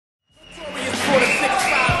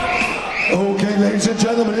Okay, ladies and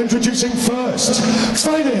gentlemen, introducing first,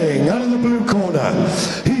 fighting out of the blue corner.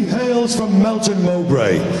 He hails from Melton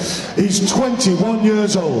Mowbray. He's 21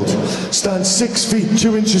 years old, stands 6 feet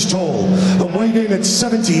 2 inches tall, and weighed in at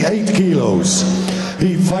 78 kilos.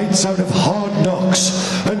 He fights out of Hard Knocks,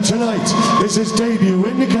 and tonight is his debut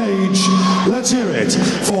in the cage. Let's hear it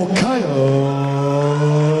for Kyle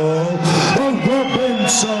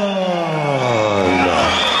Robinson.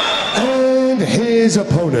 His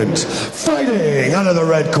opponent, fighting out of the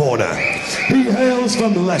red corner. He hails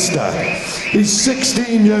from Leicester. He's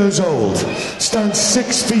 16 years old, stands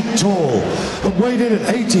 6 feet tall, and weighed in at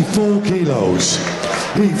 84 kilos.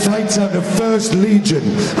 He fights out of First Legion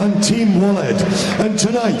and Team Wallet, and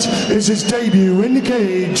tonight is his debut in the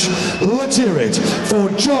cage. Let's hear it for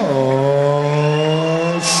Josh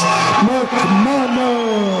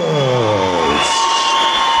Mcmanus.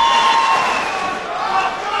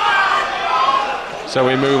 So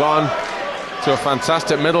we move on to a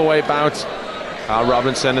fantastic middleweight bout. Kyle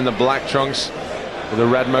Robinson in the black trunks with a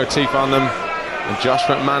red motif on them, and Josh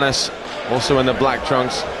Mcmanus also in the black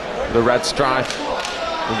trunks with a red stripe.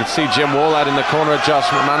 We can see Jim Warlad in the corner of Josh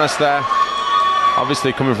Mcmanus there,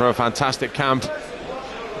 obviously coming from a fantastic camp.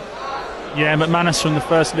 Yeah, Mcmanus from the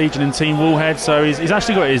First Legion in Team Woolhead, so he's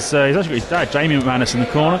actually got his dad, Jamie Mcmanus, in the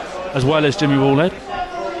corner, as well as Jimmy Woolhead.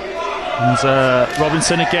 And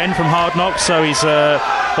Robinson again from Hard Knocks, so he's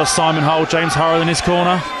got Simon Hull, James Harrow in his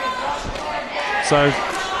corner. So,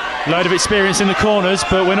 load of experience in the corners,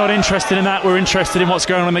 but we're not interested in that. We're interested in what's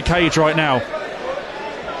going on in the cage right now.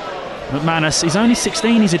 Mcmanus, he's only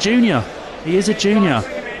 16, he's a junior. He is a junior.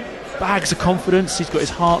 Bags of confidence, he's got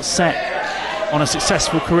his heart set on a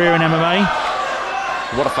successful career in MMA.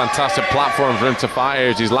 What a fantastic platform for him to fight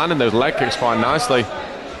here. He's landing those leg kicks quite nicely.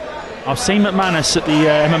 I've seen Mcmanus at the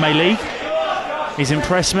MMA League. He's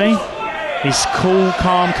impressed me. He's cool,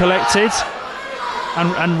 calm, collected.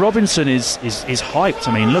 And Robinson is hyped.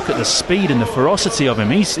 I mean, look at the speed and the ferocity of him.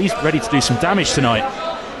 He's ready to do some damage tonight.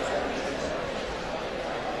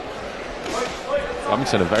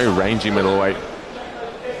 Robinson, a very rangy middleweight.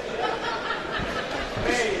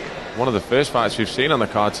 One of the first fights we've seen on the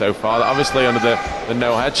card so far, obviously under the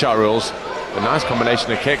no headshot rules. A nice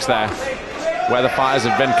combination of kicks there, where the fighters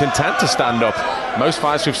have been content to stand up. Most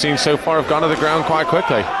fights we've seen so far have gone to the ground quite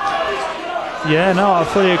quickly. Yeah, no, I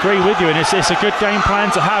fully agree with you, and it's a good game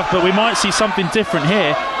plan to have, but we might see something different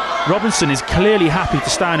here. Robinson is clearly happy to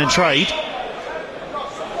stand and trade.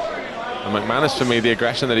 And Mcmanus, for me, the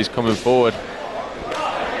aggression that he's coming forward,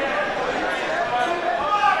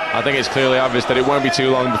 I think it's clearly obvious that it won't be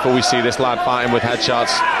too long before we see this lad fighting with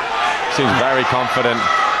headshots. Seems very confident.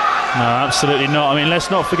 No, absolutely not. I mean,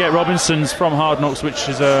 let's not forget Robinson's from Hard Knocks, which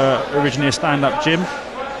is originally a stand-up gym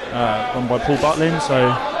run by Paul Butlin,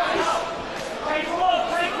 so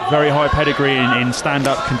very high pedigree in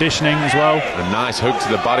stand-up conditioning as well. A nice hook to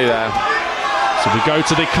the body there. So we go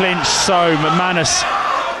to the clinch, so Mcmanus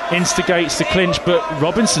instigates the clinch, but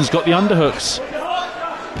Robinson's got the underhooks.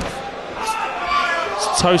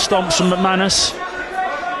 Toe stomps from Mcmanus.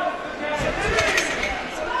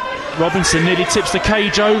 Robinson nearly tips the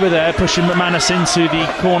cage over there, pushing Mcmanus into the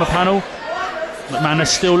corner panel. Mcmanus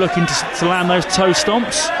still looking to land those toe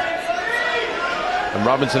stomps. And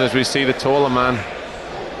Robinson, as we see, the taller man,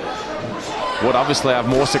 would obviously have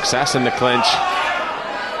more success in the clinch.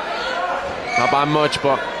 Not by much,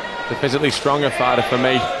 but the physically stronger fighter for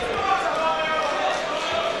me.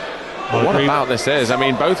 But what about this is, I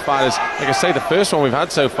mean, both fighters, like I say, the first one we've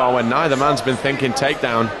had so far where neither man's been thinking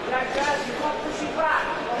takedown.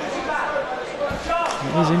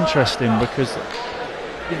 It is interesting because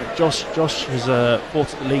Josh has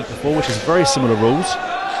fought at the league before, which is very similar rules.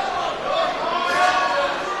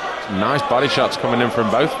 Some nice body shots coming in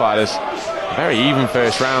from both fighters. Very even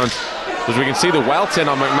first round. As we can see the welting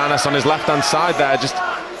on Mcmanus on his left-hand side there,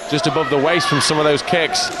 just above the waist from some of those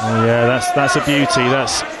kicks. Oh yeah, that's a beauty.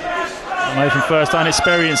 That's, I know from first-hand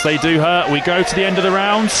experience, they do hurt. We go to the end of the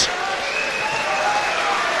rounds.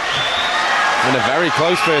 And a very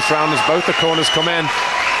close first round as both the corners come in.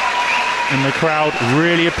 And the crowd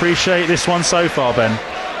really appreciate this one so far, Ben.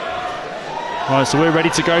 Right, so we're ready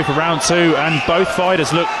to go for round two, and both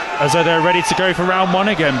fighters look as though they're ready to go for round one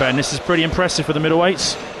again, Ben. This is pretty impressive for the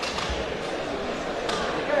middleweights.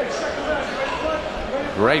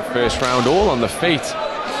 Great first round, all on the feet,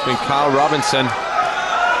 between Kyle Robinson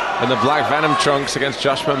in the black Venom trunks against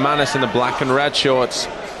Josh Mcmanus in the black and red shorts.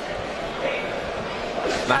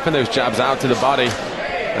 Snapping those jabs out to the body.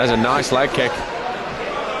 There's a nice leg kick.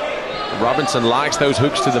 Robinson likes those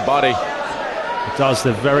hooks to the body. It does,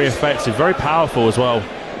 they're very effective, very powerful as well.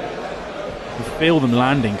 You feel them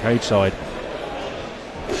landing cage side.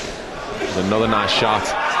 There's another nice shot.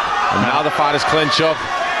 And now the fighters clinch up.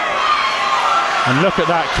 And look at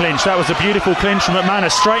that clinch. That was a beautiful clinch from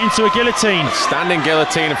Mcmanus, straight into a guillotine. Standing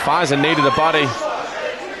guillotine, and fires a knee to the body.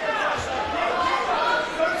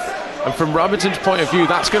 And from Robinson's point of view,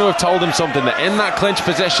 that's going to have told him something, that in that clinch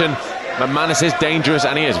position, Mcmanus is dangerous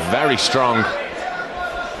and he is very strong.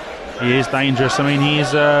 He is dangerous. I mean,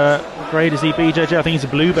 he's what grade is he, BJJ? I think he's a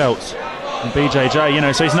blue belt in BJJ, you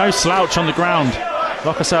know, so he's no slouch on the ground.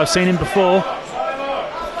 Like I said, I've seen him before.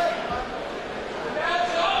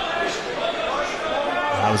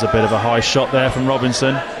 That was a bit of a high shot there from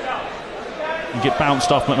Robinson. You get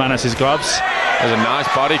bounced off Mcmanus's gloves. There's a nice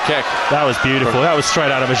body kick. That was beautiful. That was straight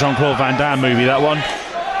out of a Jean-Claude Van Damme movie, that one.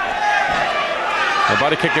 A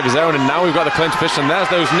body kick of his own, and now we've got the clinch position. There's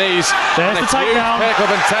those knees. There's the takedown. Pick up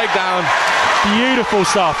and takedown. Beautiful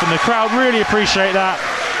stuff, and the crowd really appreciate that.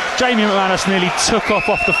 Jamie Mcmanus nearly took off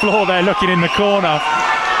the floor there, looking in the corner.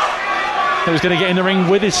 He was going to get in the ring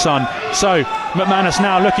with his son. So Mcmanus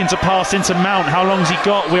now looking to pass into Mount. How long's he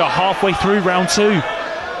got? We are halfway through round 2.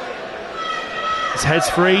 His head's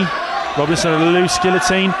free. Robinson a loose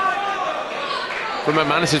guillotine. From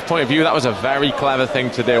Mcmanus' point of view, that was a very clever thing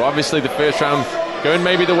to do. Obviously the first round going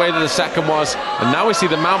maybe the way that the second was, and now we see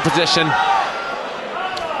the Mount position.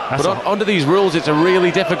 But under these rules, it's a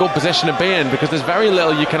really difficult position to be in, because there's very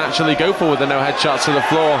little you can actually go for with the no headshots to the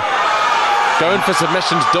floor. Going for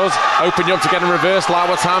submissions does open you up to getting reversed like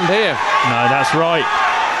what's happened here. No, that's right.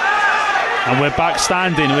 And we're back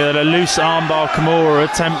standing. We had a loose armbar Kimura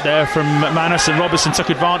attempt there from Mcmanus, and Robinson took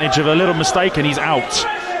advantage of a little mistake, and he's out.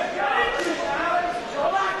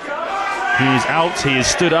 He is out, he is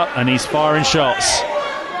stood up, and he's firing shots.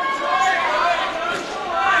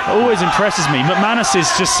 It always impresses me. Mcmanus is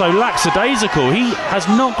just so lackadaisical. He has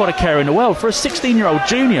not got a care in the world. For a 16-year-old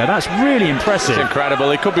junior, that's really impressive. It's incredible.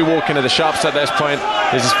 He could be walking to the shops at this point.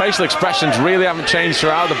 His facial expressions really haven't changed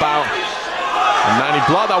throughout the bout. And then he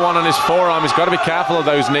blocked that one on his forearm. He's got to be careful of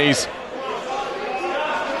those knees.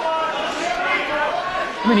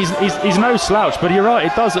 I mean, he's no slouch, but you're right,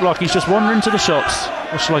 it does look like he's just wandering to the shops.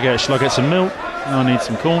 What shall I get? Shall I get some milk? I need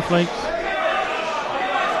some cornflakes.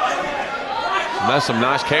 And there's some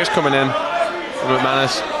nice kicks coming in from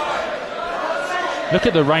Mcmanus. Look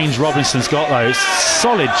at the range Robinson's got though. It's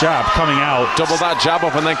solid jab coming out. Double that jab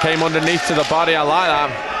up and then came underneath to the body. I like that.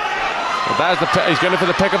 But there's he's going for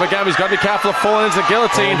the pickup again. He's got to be careful of falling into the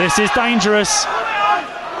guillotine. Oh, this is dangerous.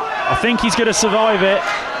 I think he's going to survive it.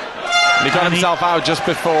 And he got himself out just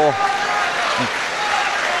before.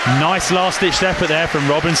 Nice last-ditched effort there from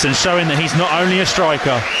Robinson, showing that he's not only a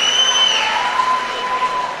striker.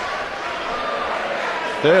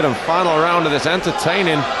 Third and final round of this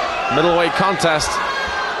entertaining middleweight contest.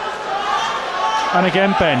 And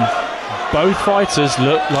again, Ben, both fighters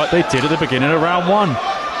look like they did at the beginning of round 1.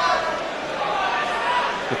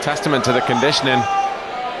 The testament to the conditioning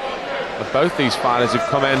of both these fighters who've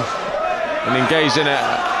come in and engaged in a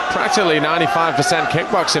practically 95%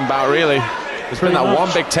 kickboxing bout, really. There's been that one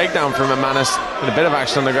big takedown from Mcmanus and a bit of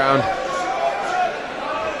action on the ground.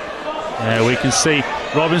 Yeah, we can see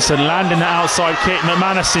Robinson landing that outside kick.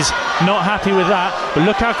 Mcmanus is not happy with that, but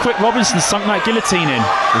look how quick Robinson sunk that guillotine in.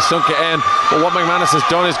 He sunk it in, but what Mcmanus has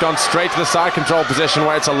done is gone straight to the side control position,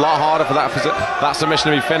 where it's a lot harder for that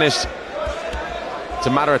submission to be finished. It's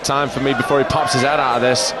a matter of time for me before he pops his head out of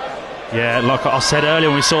this. Yeah, like I said earlier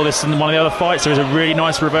when we saw this in one of the other fights, there was a really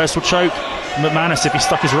nice reversal choke. Mcmanus, if he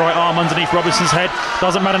stuck his right arm underneath Robinson's head,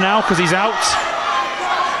 doesn't matter now because he's out.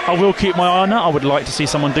 I will keep my eye on that. I would like to see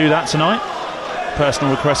someone do that tonight.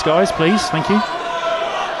 Personal request, guys, please. Thank you.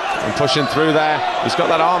 And pushing through there. He's got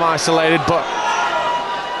that arm isolated, but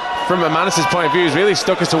from Mcmanus' point of view, he's really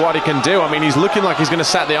stuck as to what he can do. I mean, he's looking like he's going to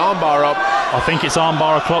set the armbar up. I think it's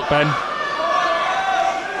armbar o'clock, Ben.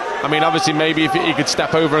 I mean, obviously, maybe if he could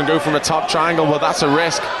step over and go from a top triangle, well, that's a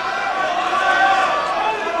risk.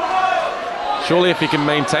 Surely if he can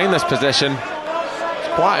maintain this position.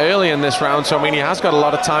 It's quite early in this round, so I mean, he has got a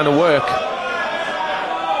lot of time to work.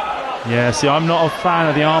 Yeah, see, I'm not a fan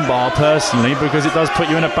of the armbar personally, because it does put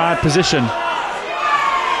you in a bad position.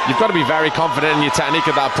 You've got to be very confident in your technique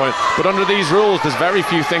at that point. But under these rules, there's very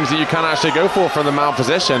few things that you can actually go for from the mount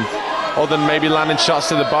position, other than maybe landing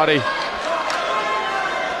shots to the body.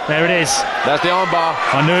 There it is. There's the armbar.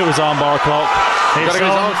 I knew it was armbar o'clock. He's got to get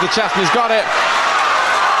his arm to the chest, and he's got it.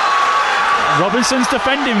 Robinson's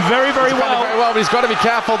defending very, very well. Very well, but he's got to be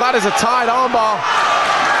careful. That is a tied armbar.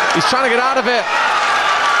 He's trying to get out of it.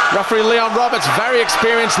 Referee Leon Roberts, very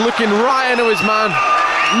experienced, looking right into his man.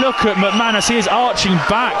 Look at Mcmanus, he is arching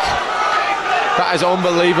back. That is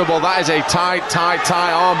unbelievable. That is a tight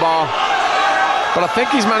armbar. But I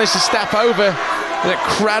think he's managed to step over.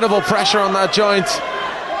 Incredible pressure on that joint.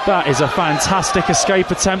 That is a fantastic escape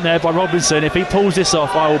attempt there by Robinson. If he pulls this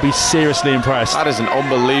off, I will be seriously impressed. That is an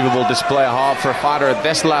unbelievable display of heart for a fighter at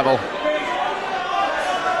this level.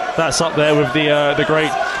 That's up there with the great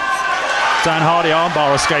Dan Hardy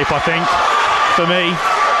armbar escape, I think, for me.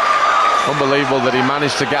 Unbelievable that he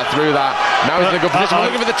managed to get through that. Now he's in a good position. We're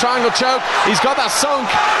looking for the triangle choke. He's got that sunk.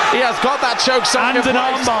 He has got that choke sunk and an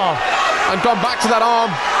armbar. And gone back to that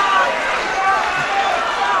arm.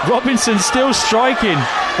 Robinson still striking.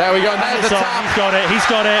 There we go. There's the tap. He's got it. He's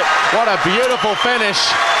got it. What a beautiful finish.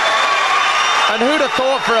 And who'd have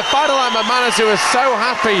thought for a fighter like Mcmanus, who was so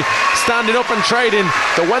happy standing up and trading,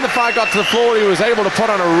 that when the fight got to the floor, he was able to put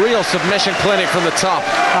on a real submission clinic from the top.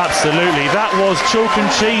 Absolutely. That was chalk and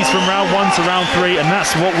cheese from round 1 to round 3, and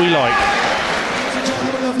that's what we like.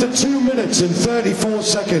 After 2 minutes and 34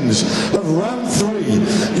 seconds of round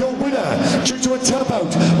 3, your winner, due to a tap out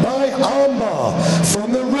by armbar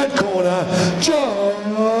from the red corner,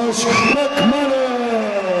 Josh Mcmanus.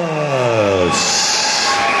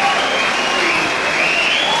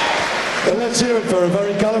 And let's hear it for a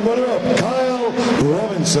very gallant runner-up, Kyle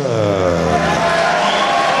Robinson.